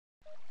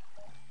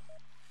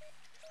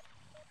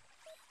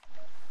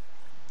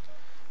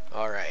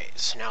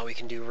So now we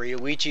can do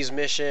Ryuichi's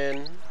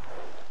mission.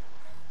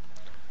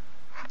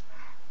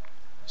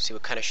 See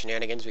what kind of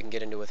shenanigans we can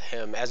get into with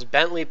him. As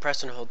Bentley,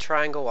 press and hold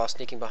triangle while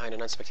sneaking behind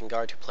an unsuspecting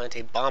guard to plant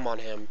a bomb on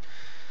him.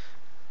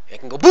 It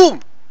can go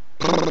boom!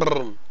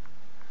 Boom!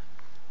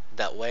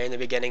 That way in the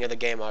beginning of the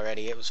game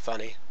already. It was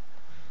funny.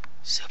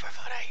 Super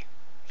funny.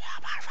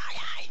 Super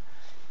funny.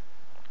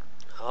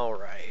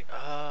 Alright,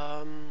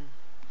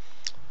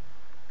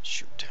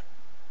 shoot.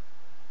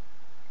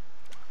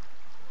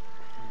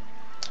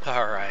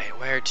 Alright,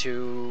 where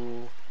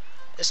to...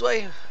 This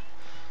way?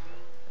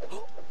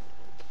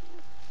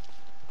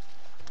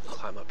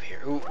 Climb up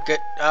here. Ooh, good.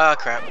 Ah,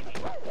 crap.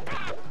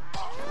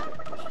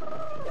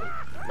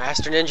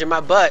 Master Ninja my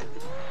butt.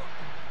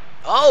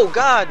 Oh,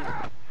 God!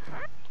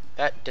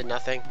 That did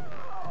nothing.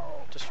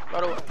 Just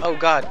run away. Oh,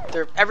 God.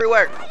 They're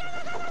everywhere!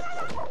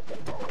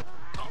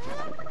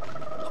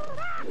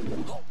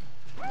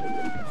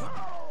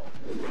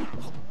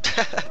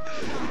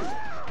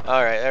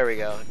 Alright, there we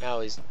go.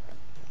 Now he's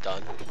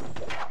done.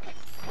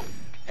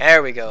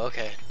 There we go.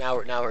 Okay, now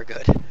we're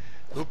good.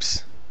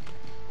 Oops.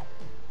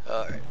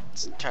 Alright,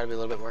 let's try to be a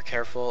little bit more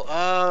careful.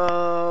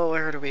 Oh,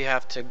 where do we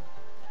have to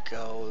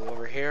go?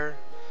 Over here?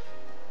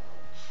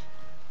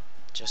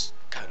 Just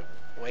kind of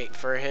wait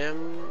for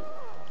him.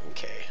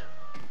 Okay.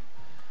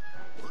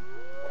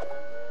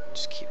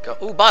 Just keep going.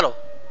 Ooh, bottle!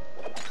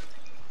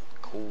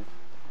 Cool.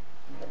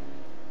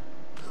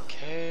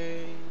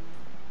 Okay.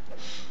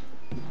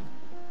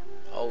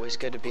 Always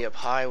good to be up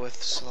high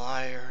with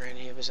Sly or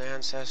any of his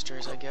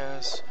ancestors, I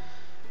guess.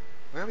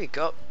 Where we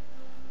go?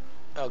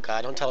 Oh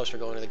god, don't tell us we're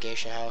going to the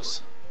geisha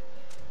house.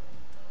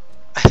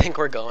 I think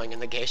we're going in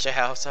the geisha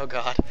house, oh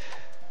god.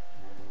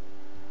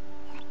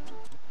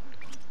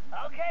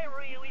 Okay,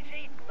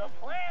 Ryuichi, the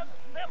plan's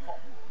simple.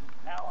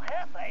 El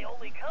Jefe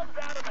only comes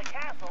out of the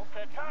castle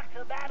to talk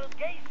to Madame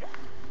Geisha.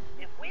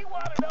 If we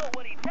want to know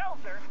what he tells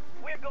her,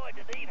 we're going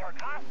to need her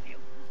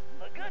costume.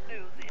 The good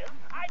news is,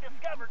 I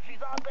discovered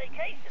she's on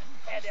vacation,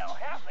 and El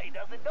Jefe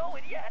doesn't know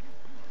it yet.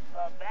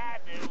 The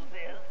bad news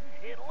is,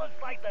 it looks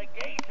like the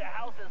geisha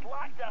house is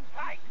locked up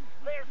tight.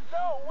 There's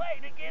no way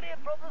to get in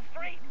from the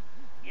street.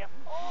 If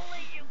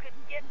only you could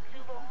get to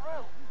the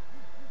roof.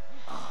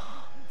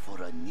 Ah, for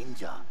a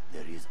ninja,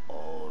 there is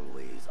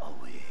always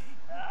a way.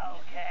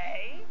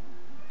 Okay.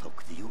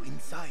 Talk to you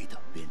inside,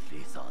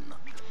 Bentley-san.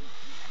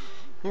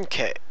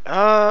 Okay,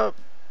 I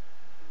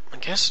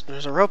guess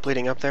there's a rope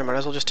leading up there, might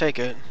as well just take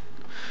it.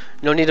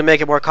 No need to make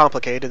it more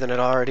complicated than it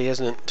already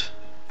isn't.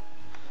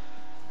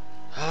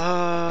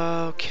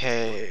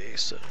 Okay,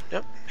 so,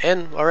 yep,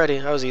 in already,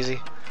 that was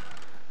easy.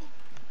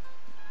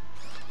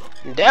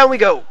 And down we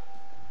go!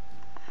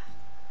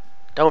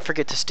 Don't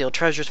forget to steal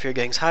treasures for your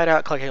gang's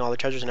hideout. Collecting all the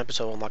treasures in an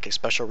episode will unlock a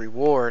special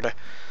reward.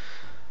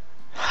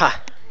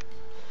 Ha!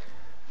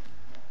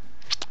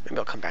 Maybe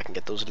I'll come back and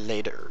get those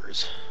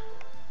laters.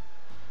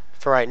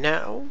 For right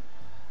now,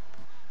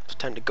 it's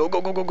time to go, go,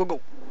 go, go, go,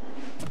 go.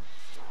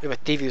 We have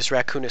a Thieves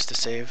raccoonist to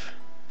save.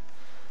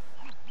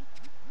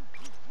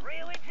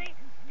 Ryuichi,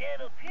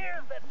 it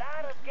appears that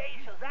Madame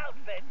Geisha's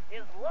outfit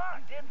is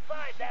locked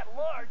inside that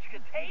large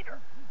container.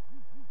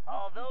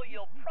 Although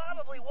you'll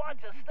probably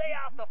want to stay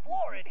off the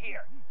floor in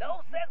here.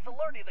 No sense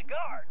alerting the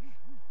guards.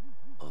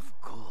 Of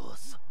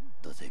course.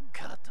 Does a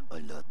cat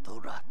alert the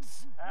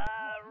rats?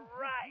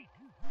 Right.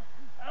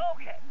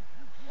 Okay.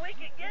 We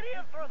can get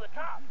in through the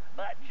top,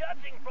 but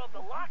judging from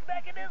the lock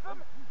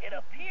mechanism, it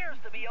appears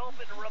to be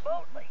open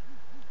remotely.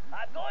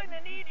 I'm going to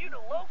need you to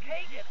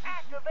locate and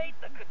activate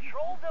the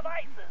control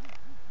devices.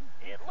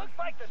 It looks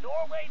like the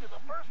doorway to the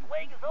first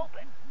wing is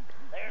open.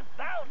 There's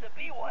bound to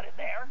be one in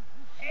there,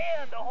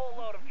 and a whole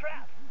load of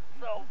traps,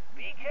 so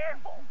be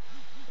careful.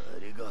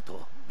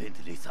 Arigato,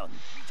 Bentley-san.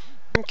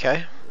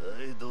 Okay.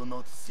 I do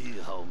not see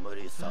how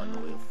Murray-san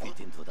will fit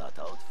into that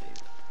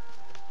outfit.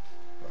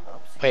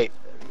 Perhaps Wait.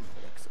 very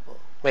flexible.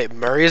 Wait,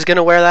 Murray's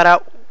gonna wear that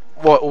out?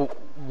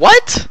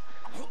 What?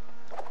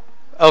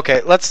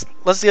 Okay, let's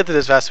get through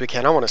this as fast as we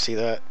can. I want to see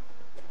that.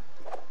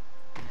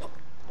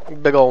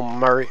 Big ol'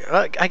 Murray.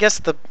 I guess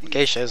the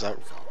geisha is a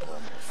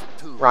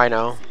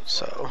rhino,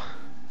 so.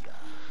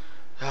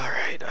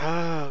 Alright,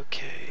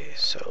 okay,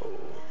 so.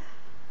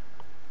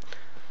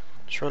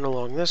 Let's run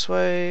along this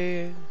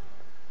way.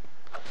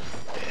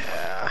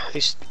 Yeah,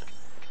 these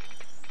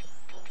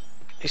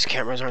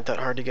cameras aren't that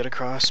hard to get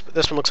across, but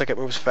this one looks like it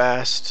moves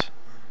fast.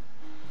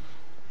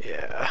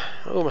 Yeah,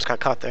 I almost got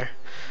caught there.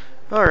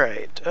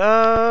 Alright,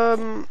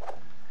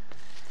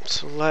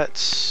 so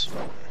let's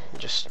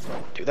just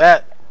do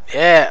that.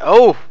 Yeah,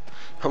 oh!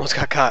 Almost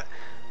got caught.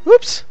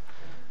 Whoops!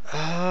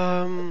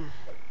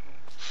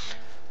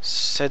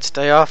 Said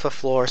stay off the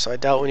floor, so I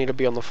doubt we need to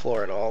be on the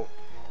floor at all.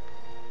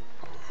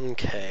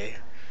 Okay.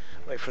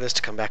 Wait for this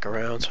to come back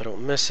around so I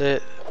don't miss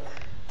it.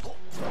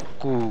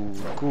 Good.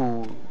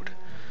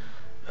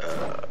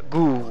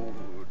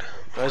 Good.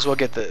 Might as well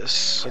get this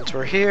since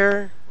we're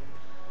here.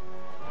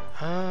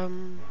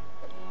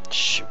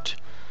 Shoot.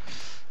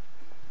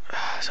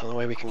 That's the only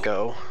way we can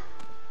go.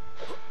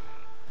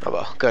 Oh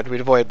well, good,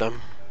 we'd avoid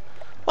them.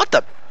 What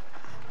the?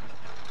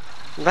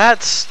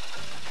 That's...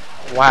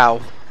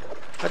 Wow.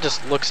 That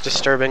just looks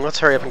disturbing. Let's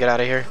hurry up and get out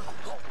of here.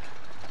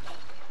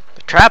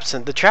 The traps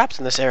in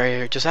this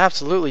area are just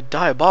absolutely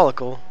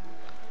diabolical.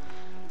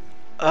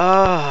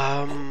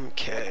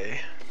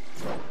 Okay.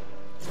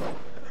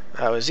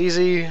 That was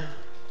easy.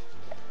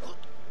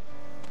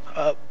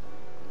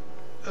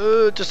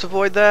 Just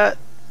avoid that.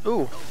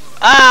 Ooh.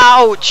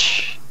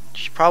 Ouch!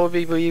 Should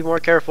probably be more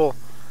careful.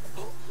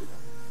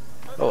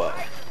 Oh well.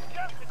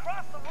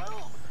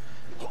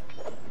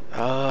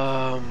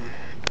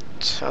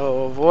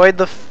 So avoid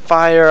the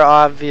fire,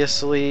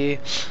 obviously.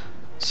 Let's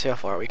see how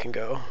far we can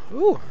go.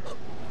 Ooh.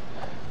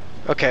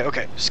 Okay,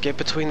 okay. Skip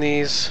between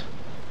these.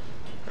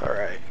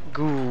 Alright.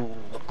 Goo.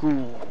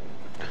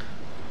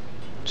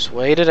 Just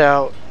wait it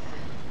out.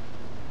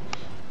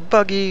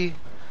 Buggy.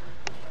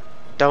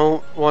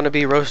 Don't want to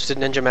be roasted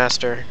ninja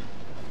master.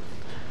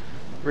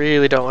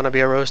 Really don't want to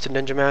be a roasted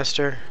ninja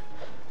master.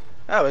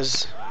 That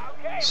was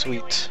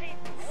sweet.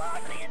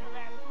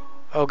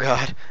 Oh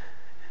god.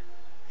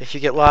 If you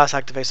get lost,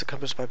 activate the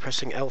compass by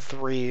pressing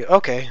L3.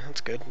 Okay,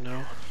 that's good.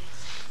 No.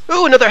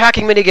 Ooh, another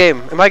hacking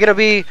minigame. Am I gonna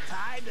be...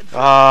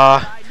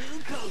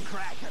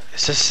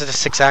 Is this the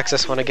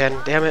 6-axis one again?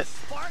 Damn it.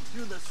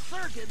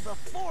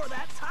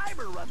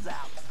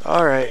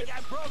 Alright.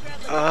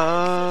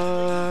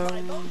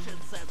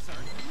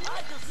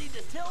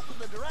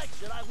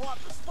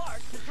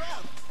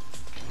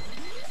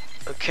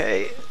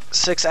 Okay.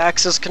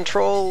 6-axis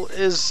control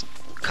is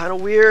kind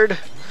of weird.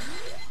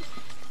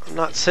 I'm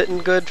not sitting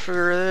good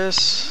for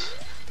this.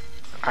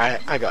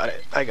 Alright, I got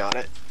it. I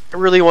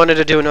really wanted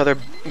to do another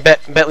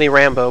Bentley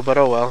Rambo, but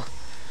oh well.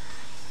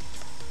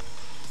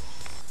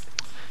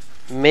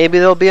 Maybe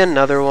there'll be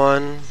another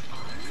one.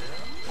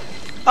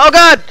 Oh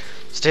god!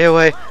 Stay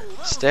away.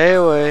 Stay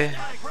away.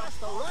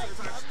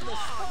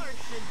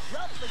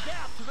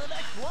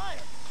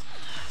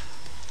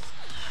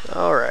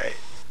 Alright.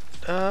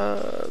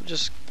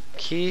 Just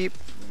keep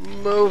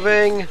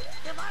moving.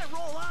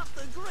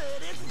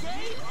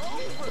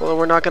 Well,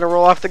 we're not gonna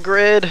roll off the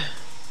grid.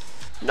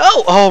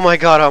 No! Oh my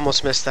god, I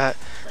almost missed that.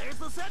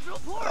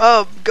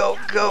 Oh, go.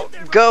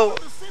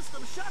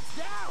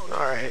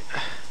 Alright.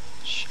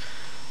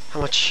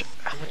 How much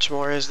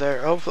more is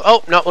there?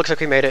 Oh, no, looks like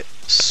we made it.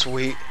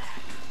 Sweet.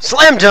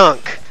 Slam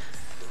dunk!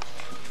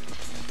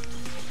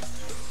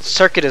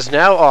 Circuit is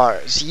now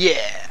ours.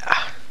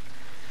 Yeah!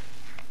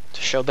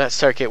 To show that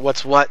circuit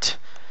what's what.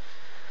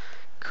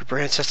 Cooper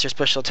Ancestor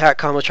Special Attack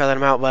Combo, try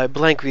them out by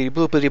blankity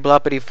bloopity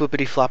bloppity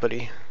floopity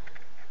floppity.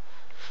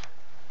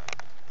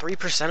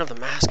 3% of the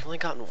mask, I've only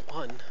gotten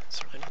one.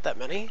 It's really not that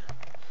many.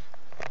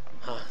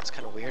 Huh, it's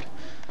kind of weird.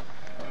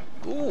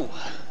 Ooh,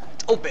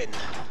 it's open.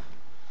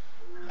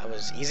 That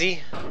was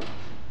easy.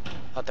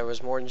 Thought there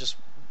was more than just...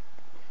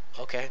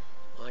 Okay,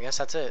 well I guess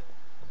that's it.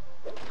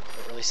 Don't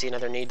really see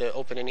another need to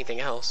open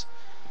anything else.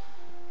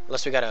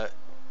 Unless we gotta...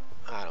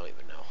 I don't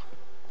even know.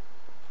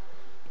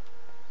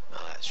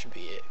 Oh, that should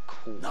be it.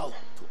 Cool. Now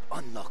to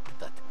unlock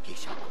that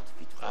geisha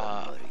outfit for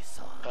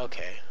Marisa.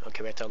 Okay,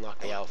 we have to unlock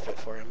the outfit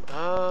for him.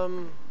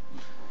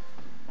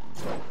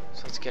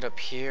 So let's get up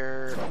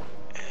here.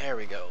 There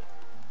we go.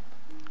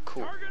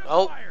 Cool.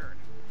 Oh!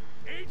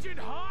 Agent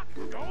Hawk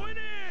going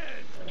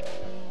in!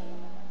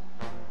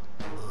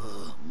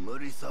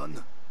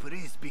 Mori-san,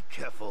 please be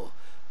careful.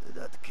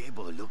 That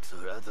cable looks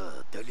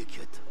rather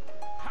delicate.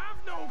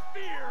 Have no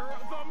fear,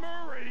 the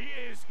Murray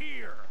is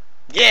here!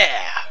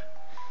 Yeah!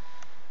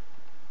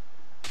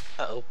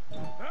 Uh-oh.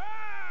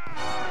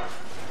 Ah!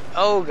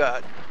 Oh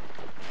god.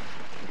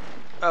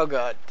 Oh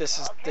god, this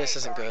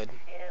isn't good.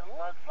 It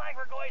looks like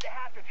we're going to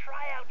have to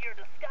try out your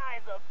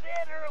disguise a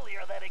bit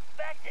earlier than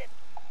expected.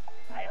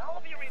 I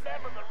hope you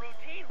remember the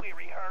routine we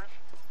rehearsed.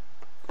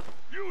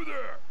 You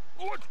there!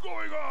 What's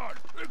going on?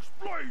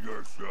 Explain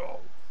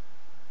yourself!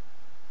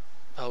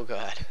 Oh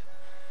god.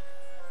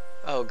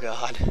 Oh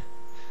god.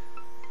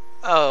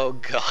 Oh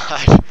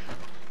god.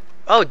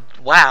 Oh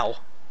wow.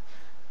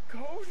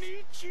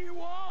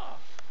 Konnichiwa!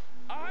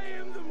 I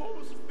am the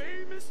most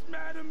famous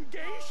Madam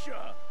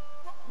Geisha.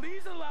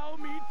 Please allow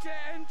me to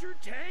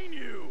entertain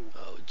you.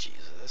 Oh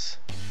Jesus.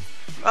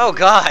 Oh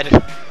god.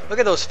 Look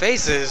at those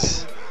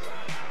faces.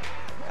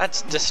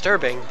 That's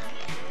disturbing.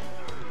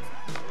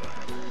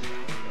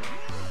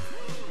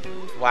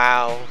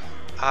 Wow.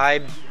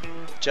 I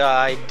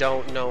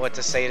don't know what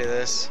to say to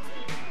this.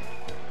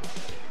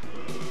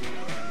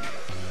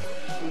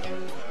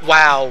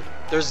 Wow.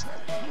 There's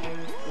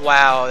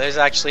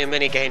actually a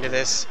mini game to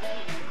this.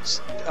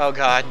 Oh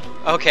god.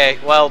 Okay,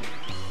 well,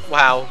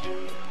 wow.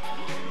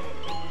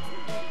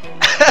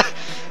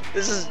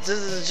 This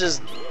is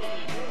just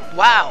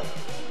wow.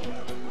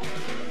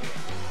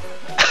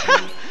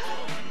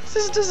 This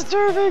is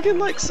disturbing in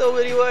like so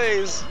many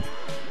ways.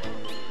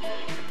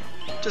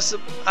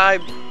 I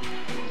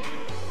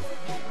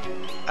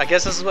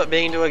guess this is what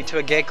being to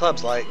a gay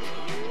club's like.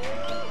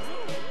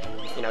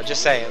 You know,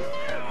 just saying.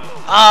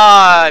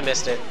 Ah, I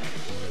missed it.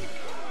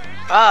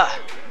 Ah,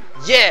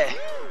 yeah.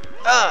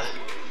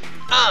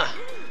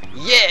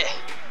 Yeah.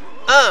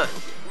 Oh,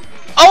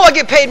 I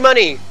get paid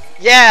money.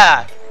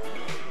 Yeah.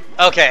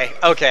 Okay,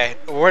 okay.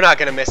 We're not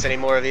gonna miss any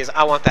more of these.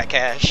 I want that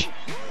cash.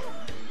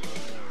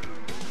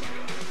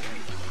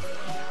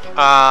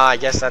 I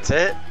guess that's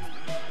it.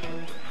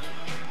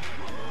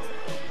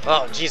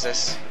 Oh,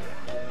 Jesus.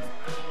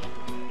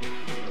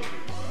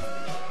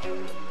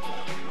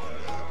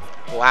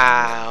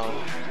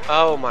 Wow.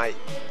 Oh my.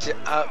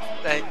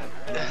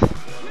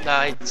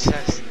 I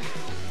just.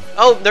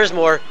 Oh, there's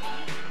more.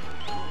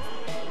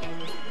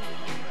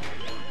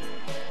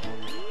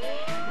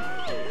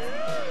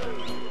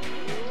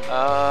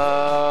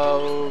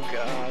 Oh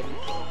God.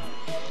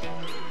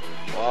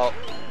 Well,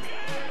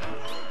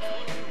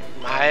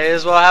 might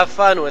as well have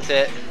fun with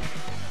it.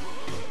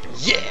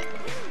 Yeah.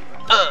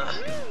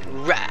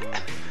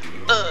 Right.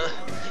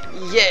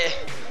 Yeah.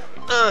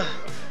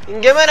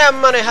 Give me that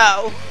money,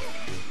 how?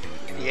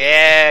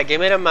 Yeah, give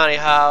me the money,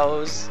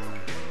 house.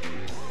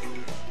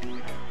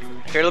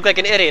 If you look like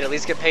an idiot, at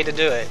least get paid to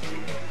do it.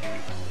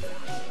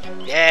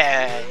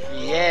 Yeah,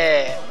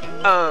 yeah.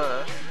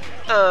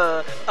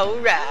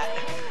 Alright.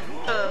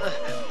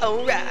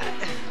 Alright.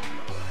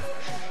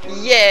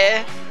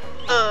 Yeah.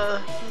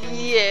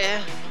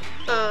 Yeah.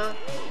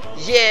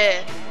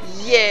 Yeah.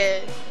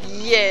 Yeah.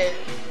 Yeah.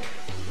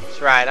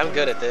 That's right, I'm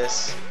good at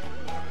this.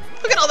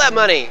 Look at all that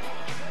money.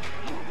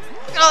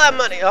 Look at all that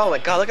money. Oh my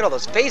God, look at all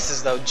those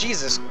faces though.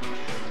 Jesus.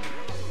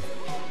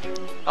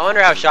 I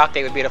wonder how shocked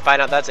they would be to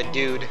find out that's a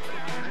dude.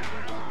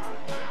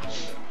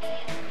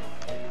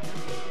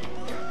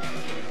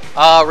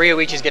 Oh,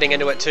 Ryoichi's getting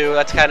into it too.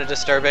 That's kind of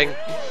disturbing.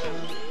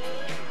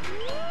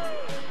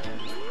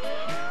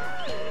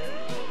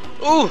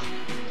 Ooh!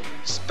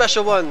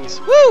 Special ones.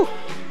 Woo!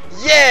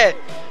 Yeah!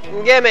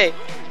 Gimme!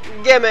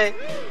 Gimme!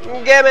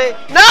 Gimme!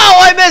 No!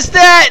 I missed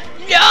it!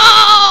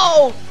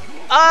 No!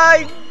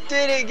 I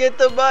didn't get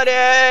the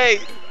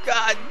money!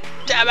 God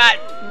damn it!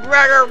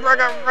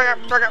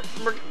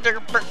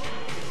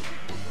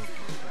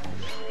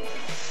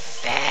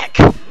 Fuck.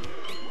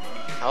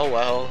 Oh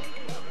well.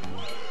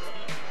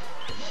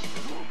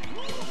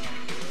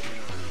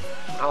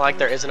 Not like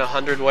there isn't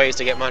 100 ways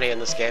to get money in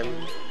this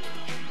game.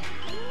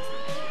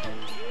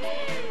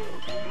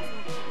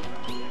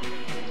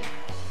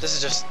 This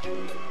is just...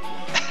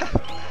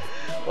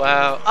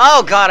 Wow.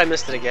 Oh God, I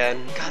missed it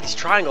again. God, these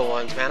triangle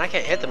ones, man. I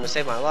can't hit them to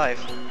save my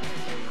life.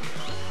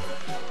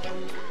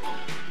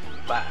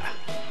 Bah.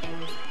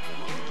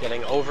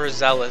 Getting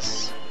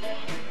overzealous.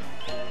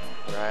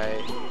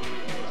 Right.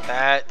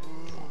 That.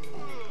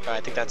 Oh,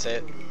 I think that's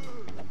it.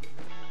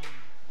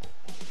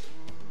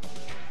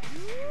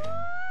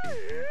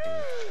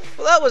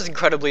 Well, that was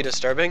incredibly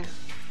disturbing.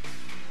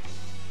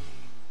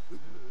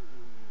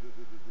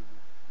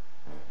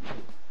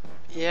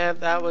 Yeah,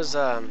 that was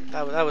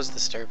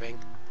disturbing.